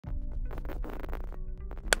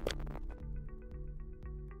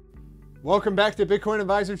Welcome back to Bitcoin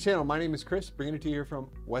Advisor channel. My name is Chris, bringing it to you here from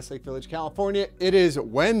Westlake Village, California. It is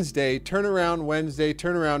Wednesday, turnaround Wednesday.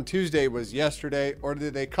 Turnaround Tuesday was yesterday, or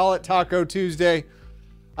did they call it Taco Tuesday?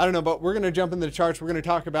 I don't know, but we're going to jump into the charts. We're going to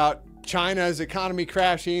talk about China's economy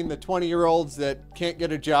crashing, the 20-year-olds that can't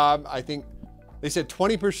get a job. I think they said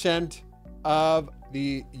 20% of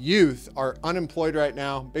the youth are unemployed right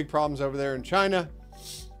now. Big problems over there in China.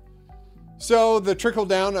 So the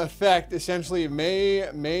trickle-down effect essentially may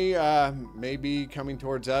be coming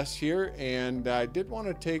towards us here, and I did want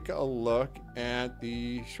to take a look at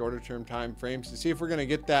the shorter-term time frames to see if we're going to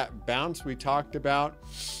get that bounce we talked about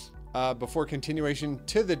before continuation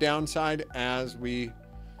to the downside, as we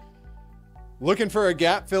looking for a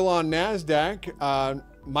gap fill on NASDAQ.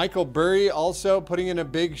 Michael Burry also putting in a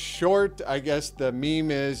big short. I guess the meme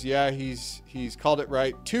is, yeah, he's called it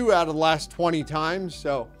right 2 out of the last 20 times.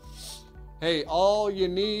 So hey, all you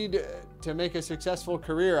need to make a successful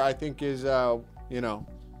career, I think, is, you know,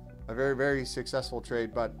 a very, very successful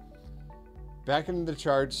trade. But back into the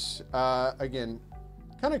charts, again,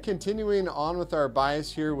 kind of continuing on with our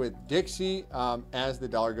bias here with Dixie. As the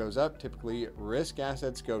dollar goes up, typically risk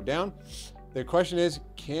assets go down. The question is,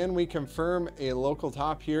 can we confirm a local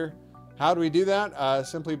top here? How do we do that?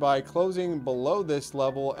 Simply by closing below this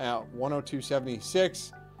level at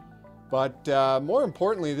 102.76. But more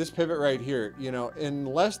importantly, this pivot right here, you know,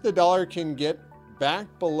 unless the dollar can get back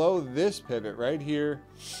below this pivot right here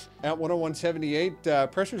at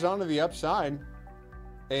 101.78, pressure's onto the upside.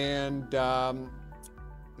 And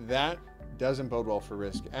that doesn't bode well for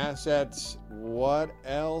risk assets. What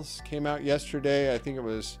else came out yesterday? I think it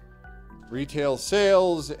was retail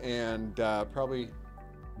sales and probably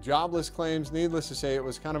jobless claims. Needless to say, it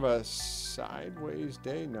was kind of a sideways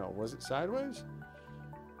day. No, was it sideways?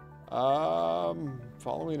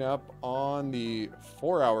 Following up on the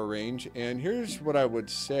 4-hour range, and here's what I would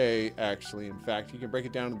say. Actually, in fact, you can break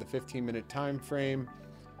it down to the 15-minute time frame.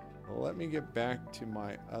 Let me get back to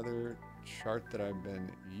my other chart that I've been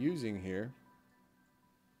using here.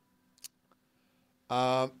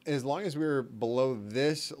 As long as we're below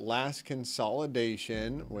this last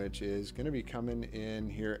consolidation, which is going to be coming in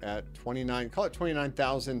here at 29, call it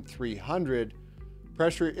 29,300.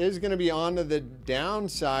 Pressure is going to be on to the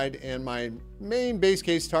downside, and my main base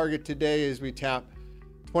case target today is we tap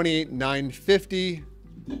 28,950.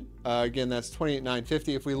 Again, that's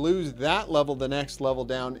 28,950. If we lose that level, the next level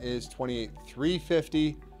down is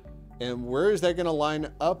 28,350. And where is that going to line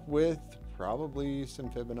up with? Probably some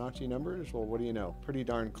Fibonacci numbers. Well, what do you know? Pretty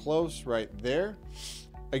darn close right there.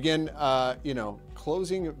 Again, you know,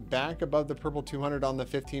 closing back above the purple 200 on the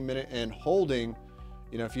 15-minute and holding.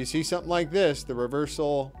 You know, if you see something like this, the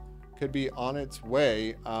reversal could be on its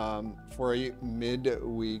way for a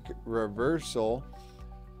midweek reversal,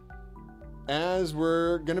 as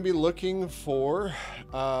we're going to be looking for,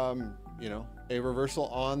 you know, a reversal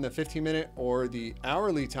on the 15-minute or the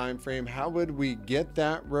hourly time frame. How would we get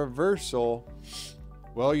that reversal?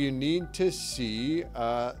 Well, you need to see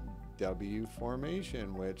W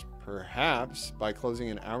formation, which perhaps by closing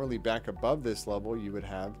an hourly back above this level, you would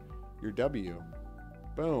have your W.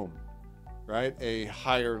 Boom, right? A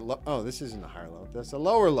higher low. Oh, this isn't a higher low. That's a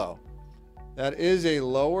lower low. That is a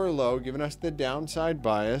lower low, giving us the downside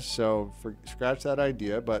bias. So scratch that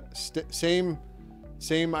idea, but same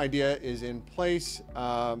idea is in place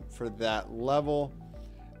for that level.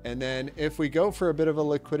 And then if we go for a bit of a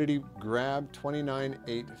liquidity grab,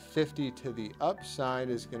 29,850 to the upside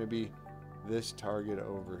is going to be this target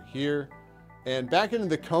over here. And back into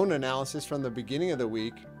the cone analysis from the beginning of the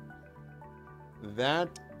week,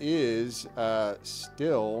 that is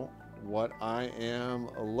still what I am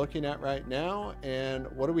looking at right now. And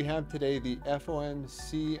what do we have today? The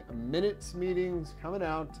FOMC minutes meetings coming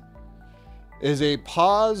out. Is a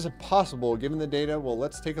pause possible given the data? Well,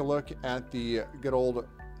 let's take a look at the good old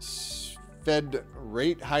Fed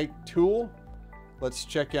rate hike tool. Let's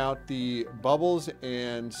check out the bubbles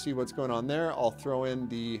and see what's going on there. I'll throw in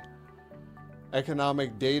the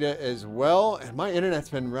economic data as well. And my internet's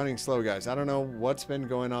been running slow, guys. I don't know what's been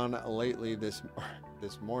going on lately this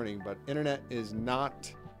morning, but internet is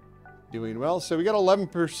not doing well. So we got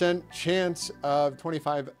 11% chance of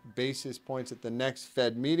 25 basis points at the next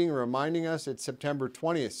Fed meeting, reminding us it's September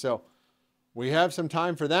 20th. So we have some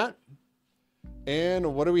time for that.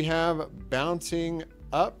 And what do we have bouncing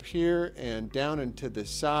up here and down and to the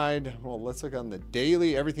side? Well, let's look on the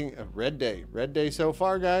daily. Everything red day so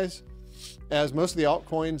far, guys, as most of the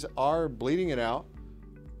altcoins are bleeding it out,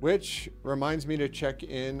 which reminds me to check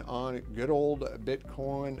in on good old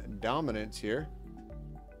Bitcoin dominance here.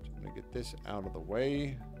 I'm gonna get this out of the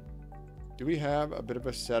way. Do we have a bit of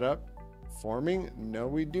a setup forming? No,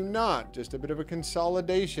 we do not. Just a bit of a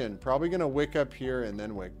consolidation. Probably going to wick up here and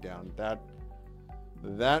then wick down.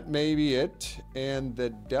 That may be it. And the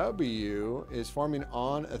W is forming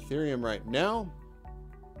on Ethereum right now.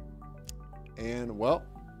 And well,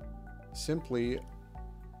 simply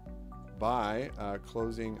by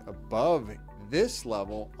closing above this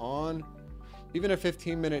level on even a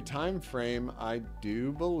 15-minute time frame, I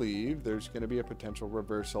do believe there's going to be a potential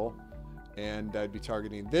reversal. And I'd be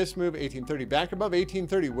targeting this move, 1830, back above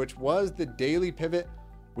 1830, which was the daily pivot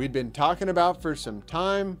we'd been talking about for some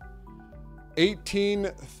time.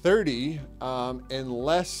 1830,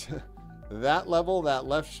 unless that level, that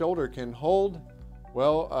left shoulder can hold,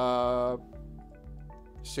 well,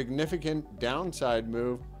 significant downside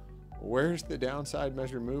move. Where's the downside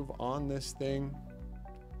measure move on this thing?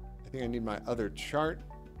 I think I need my other chart.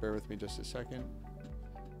 Bear with me just a second.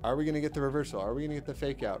 Are we going to get the reversal? Are we going to get the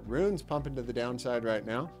fake out? Rune's pumping to the downside right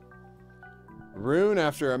now. Rune,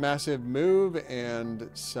 after a massive move and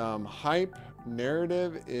some hype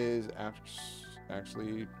narrative, is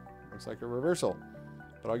actually looks like a reversal.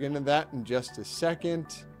 But I'll get into that in just a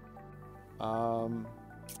second. I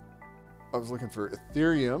was looking for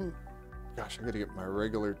Ethereum. Gosh, I got to get my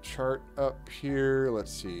regular chart up here.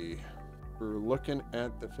 Let's see. We're looking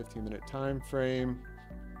at the 15-minute time frame.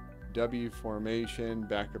 W formation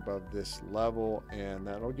back above this level, and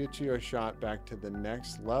that'll get you a shot back to the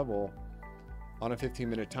next level on a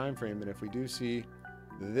 15-minute time frame. And if we do see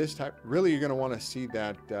this type, really you're going to want to see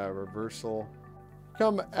that reversal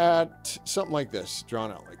come at something like this, drawn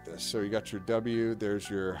out like this. So you got your W, there's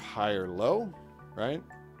your higher low, right?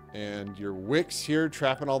 And your wicks here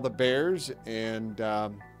trapping all the bears. And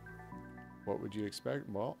what would you expect?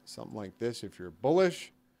 Well, something like this if you're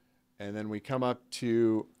bullish. And then we come up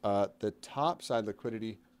to the top side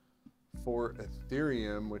liquidity for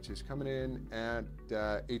Ethereum, which is coming in at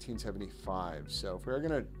 1875. So if we're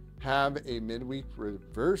going to have a midweek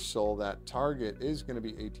reversal, that target is going to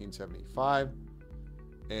be 1875.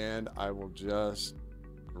 And I will just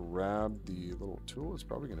grab the little tool. It's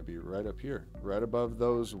probably going to be right up here, right above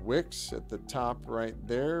those wicks at the top right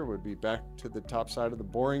there. Would be back to the top side of the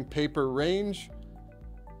boring paper range.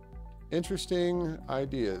 Interesting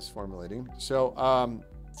ideas formulating. So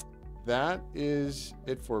that is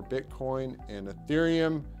it for Bitcoin, and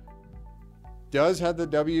Ethereum does have the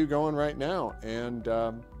W going right now. And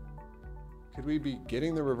could we be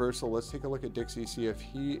getting the reversal? Let's take a look at Dixie, see if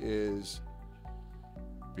he is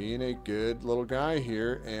being a good little guy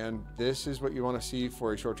here. And this is what you want to see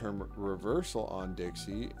for a short-term reversal on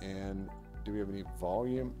Dixie. And do we have any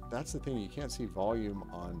volume? That's the thing, you can't see volume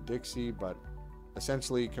on Dixie, but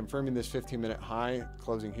essentially confirming this 15-minute high,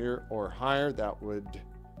 closing here or higher, that would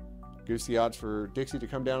goose the odds for Dixie to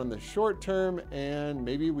come down in the short term, and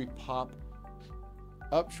maybe we pop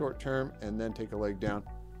up short term and then take a leg down.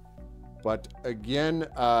 But again,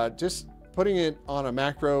 just putting it on a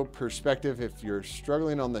macro perspective, if you're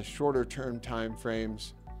struggling on the shorter term time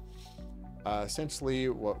frames, essentially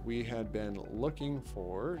what we had been looking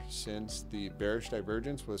for since the bearish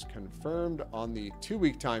divergence was confirmed on the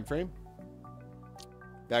 2-week time frame,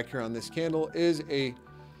 back here on this candle, is a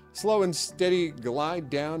slow and steady glide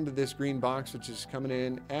down to this green box, which is coming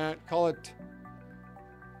in at, call it,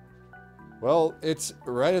 well, it's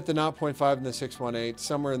right at the 0.5 and the 618,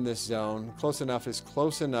 somewhere in this zone. Close enough is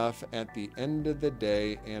close enough at the end of the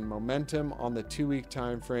day, and momentum on the 2-week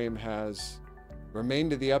time frame has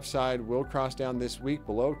remained to the upside. Will cross down this week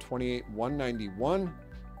below 28,191.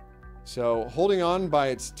 So holding on by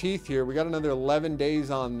its teeth here. We got another 11 days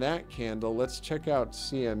on that candle. Let's check out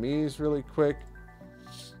CMEs really quick.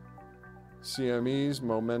 CME's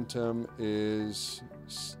momentum is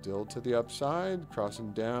still to the upside,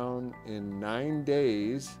 crossing down in 9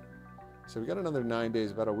 days. So we got another 9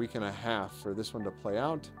 days, about a week and a half for this one to play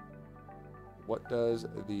out. What does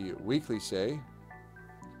the weekly say?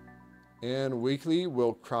 And weekly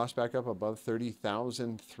will cross back up above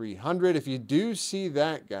 30,300. If you do see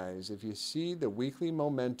that, guys, if you see the weekly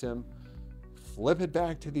momentum, flip it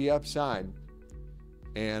back to the upside.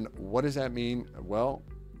 And what does that mean? Well,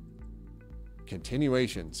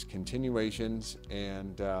 continuations,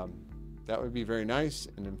 and that would be very nice.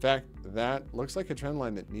 And in fact, that looks like a trend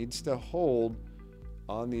line that needs to hold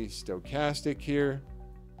on the stochastic here.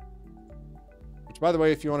 Which, by the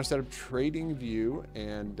way, if you want to set up TradingView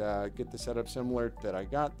and get the setup similar that I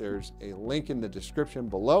got, there's a link in the description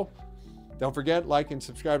below. Don't forget, like and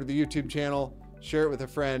subscribe to the YouTube channel. Share it with a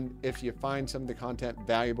friend. If you find some of the content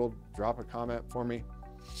valuable, drop a comment for me.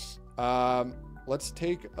 Let's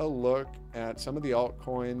take a look at some of the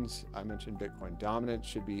altcoins. I mentioned Bitcoin dominant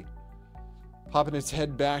should be popping its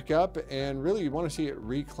head back up, and really you want to see it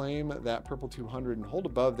reclaim that purple 200 and hold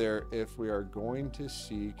above there if we are going to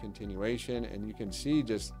see continuation. And you can see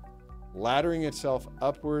just laddering itself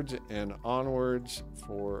upwards and onwards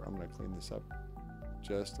for, I'm going to clean this up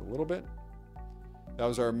just a little bit. That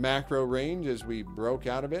was our macro range as we broke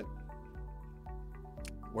out of it.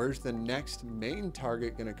 Where's the next main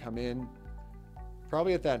target going to come in?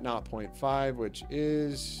 Probably at that 0.5, which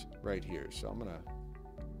is right here. So I'm going to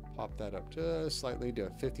pop that up just slightly to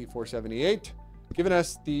 54.78, giving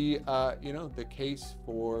us the the case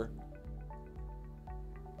for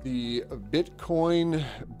the Bitcoin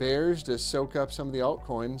bears to soak up some of the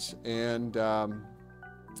altcoins. And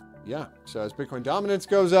yeah, so as Bitcoin dominance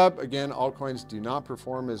goes up, again, altcoins do not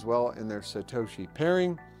perform as well in their Satoshi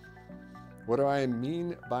pairing. What do I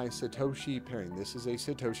mean by Satoshi pairing? This is a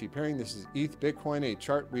Satoshi pairing. This is ETH Bitcoin, a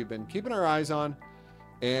chart we've been keeping our eyes on.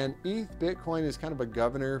 And ETH Bitcoin is kind of a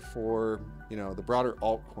governor for, the broader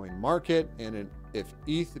altcoin market. And if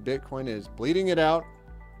ETH Bitcoin is bleeding it out,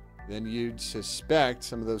 then you'd suspect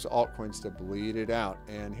some of those altcoins to bleed it out.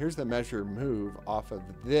 And here's the measure move off of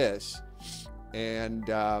this. And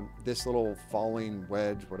this little falling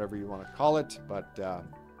wedge, whatever you want to call it, but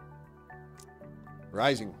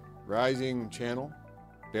rising channel,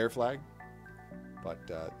 bear flag. But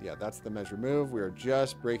yeah, that's the measure move. We are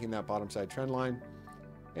just breaking that bottom side trend line.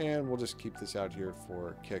 And we'll just keep this out here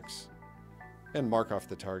for kicks and mark off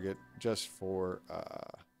the target just for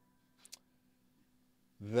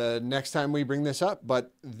the next time we bring this up.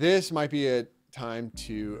 But this might be a time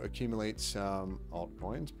to accumulate some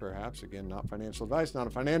altcoins, perhaps. Again, not financial advice, not a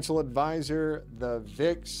financial advisor. The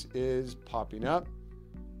VIX is popping up.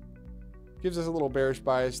 Gives us a little bearish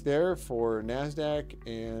bias there for NASDAQ.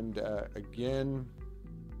 And again,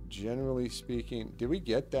 generally speaking, did we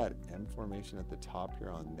get that M formation at the top here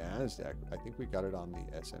on NASDAQ? I think we got it on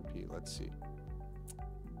the S&P. Let's see.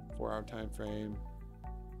 4-hour time frame.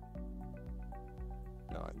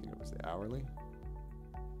 No, I think it was the hourly.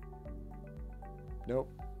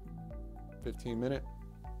 Nope. 15-minute.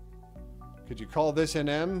 Could you call this an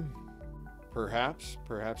M? Perhaps.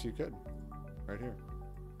 Perhaps you could. Right here.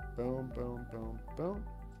 Boom, boom, boom, boom.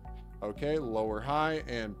 Okay, lower high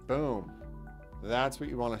and boom. That's what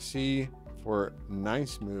you want to see for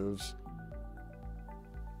nice moves.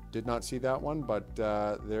 Did not see that one, but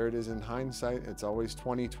there it is in hindsight. It's always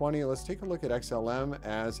 2020. Let's take a look at XLM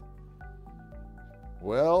as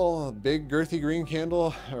well. Big girthy green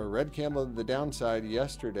candle or red candle to the downside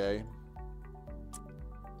yesterday.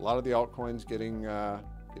 A lot of the altcoins getting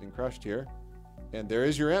crushed here. And there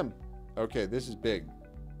is your M. Okay, this is big.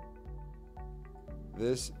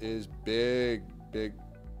 This is big, big.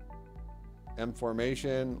 M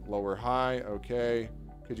formation, lower high, okay.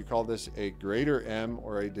 Could you call this a greater M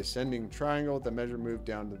or a descending triangle? The measure moved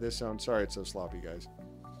down to this zone. Sorry, it's so sloppy, guys.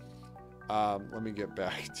 Let me get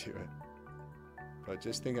back to it. But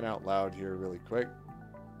just thinking out loud here really quick.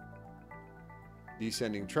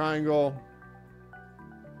 Descending triangle.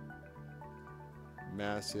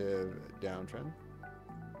 Massive downtrend.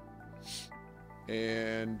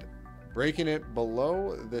 And breaking it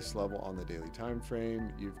below this level on the daily time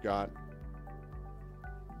frame, you've got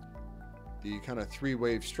the kind of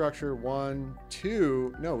three-wave structure. 1,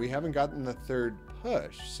 2. No, we haven't gotten the third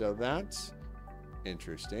push. So that's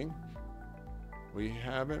interesting. We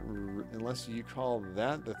haven't, unless you call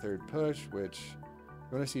that the third push, which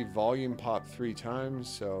you want to see volume pop 3 times.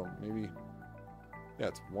 So maybe, yeah,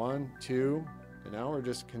 it's 1, 2. And now we're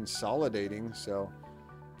just consolidating. So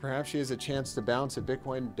perhaps she has a chance to bounce if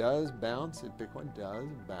Bitcoin does bounce. If Bitcoin does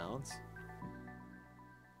bounce.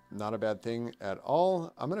 Not a bad thing at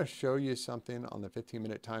all. I'm going to show you something on the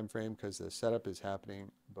 15-minute time frame because the setup is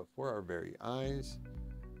happening before our very eyes.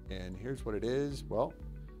 And here's what it is. Well,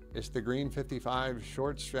 it's the green 55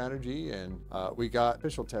 short strategy, and we got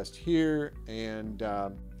official test here. And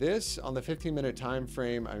this on the 15-minute time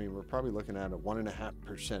frame, I mean, we're probably looking at a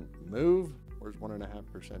 1.5% move. Where's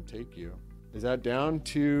 1.5% take you? Is that down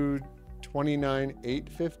to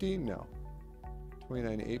 29,850? No,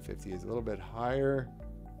 29,850 is a little bit higher.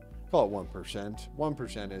 Call it 1%.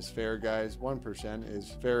 1% is fair, guys. 1%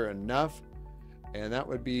 is fair enough. And that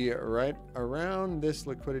would be right around this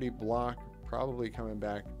liquidity block, probably coming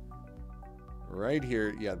back right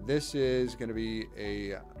here. Yeah, this is going to be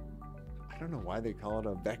a, I don't know why they call it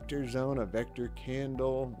a vector zone, a vector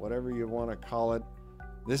candle, whatever you want to call it.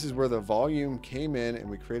 This is where the volume came in and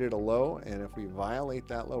we created a low. And if we violate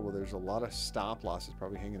that low, well, there's a lot of stop losses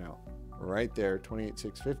probably hanging out right there,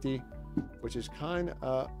 28,650. Which is kind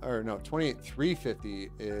of, or no, 28,350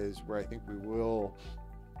 is where I think we will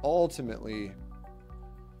ultimately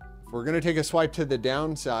we're going to take a swipe to the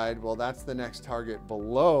downside, well, that's the next target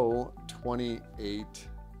below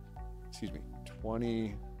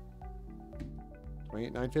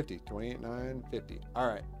 28,950. All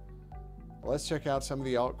right. Let's check out some of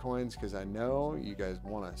the altcoins because I know you guys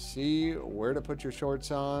want to see where to put your shorts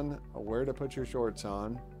on,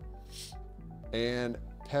 And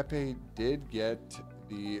Pepe did get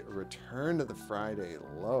the return to the Friday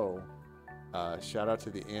low. Shout out to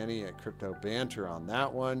the Annie at Crypto Banter on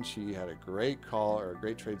that one. She had a great call or a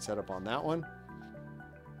great trade setup on that one.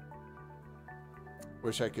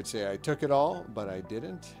 Wish I could say I took it all, but I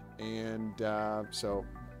didn't. And so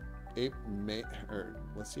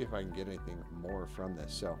let's see if I can get anything more from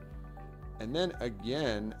this. So, and then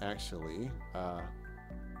again, actually,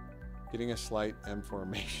 getting a slight M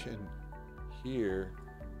formation here.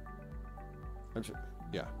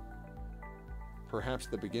 Yeah. Perhaps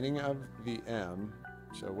the beginning of the M.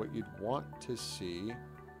 So what you'd want to see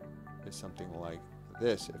is something like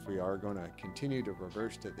this. If we are going to continue to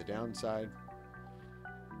reverse to the downside,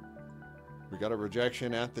 we got a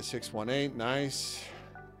rejection at the 618. Nice.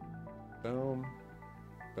 Boom.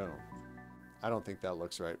 Boom. I don't think that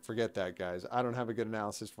looks right. Forget that, guys. I don't have a good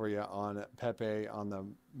analysis for you on Pepe on the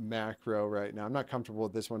macro right now. I'm not comfortable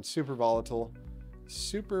with this one. Super volatile.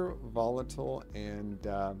 And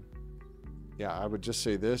yeah, I would just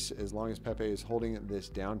say this: as long as Pepe is holding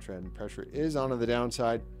this downtrend, pressure is on the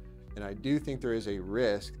downside, and I do think there is a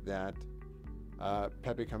risk that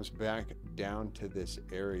Pepe comes back down to this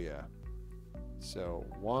area. So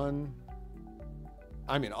all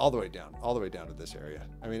the way down to this area.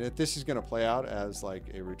 I mean, if this is going to play out as like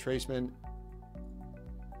a retracement,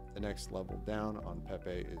 the next level down on Pepe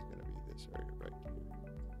is going to be this area right here.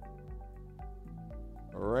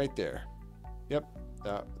 Right there. Yep,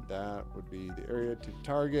 that would be the area to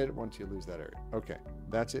target once you lose that area. Okay,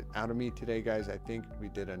 that's it out of me today, guys. I think we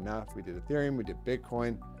did enough. We did Ethereum, we did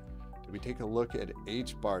Bitcoin. Did we take a look at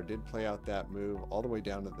H bar? Did play out that move all the way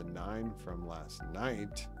down to the 9 from last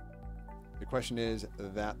night. The question is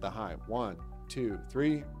that the high 1, 2,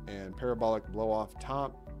 3, and parabolic blow off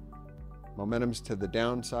top. Momentum's to the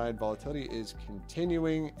downside. Volatility is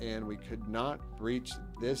continuing, and we could not breach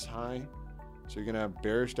this high. So you're going to have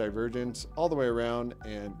bearish divergence all the way around.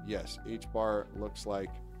 And yes, H bar looks like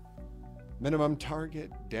minimum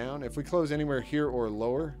target down. If we close anywhere here or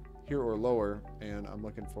lower, and I'm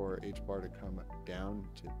looking for H bar to come down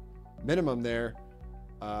to minimum there.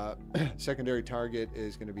 Secondary target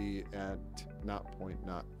is going to be at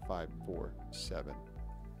 0.547.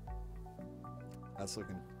 That's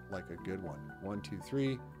looking like a good one. 1, 2,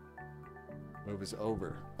 3. Move is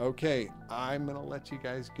over. Okay, I'm going to let you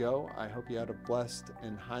guys go. I hope you had a blessed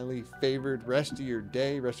and highly favored rest of your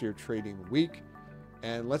day, rest of your trading week.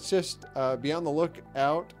 And let's just be on the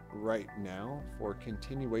lookout right now for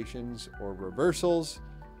continuations or reversals.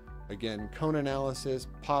 Again, cone analysis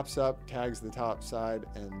pops up, tags the top side,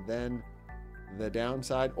 and then the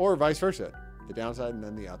downside, or vice versa, the downside and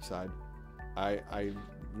then the upside. I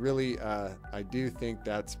really, I do think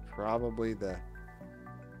that's probably the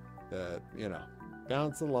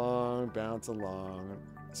bounce along,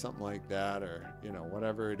 something like that, or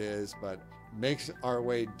whatever it is, but makes our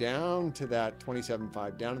way down to that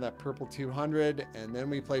 27.5, down to that purple 200, and then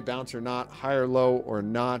we play bounce or not, higher low or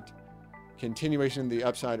not, continuation of the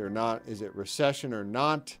upside or not, is it recession or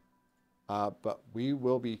not? But we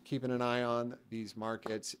will be keeping an eye on these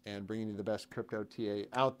markets and bringing you the best crypto TA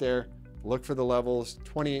out there. Look for the levels: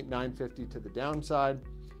 28,950 to the downside,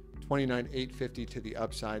 29,850 to the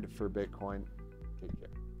upside for Bitcoin. Take care.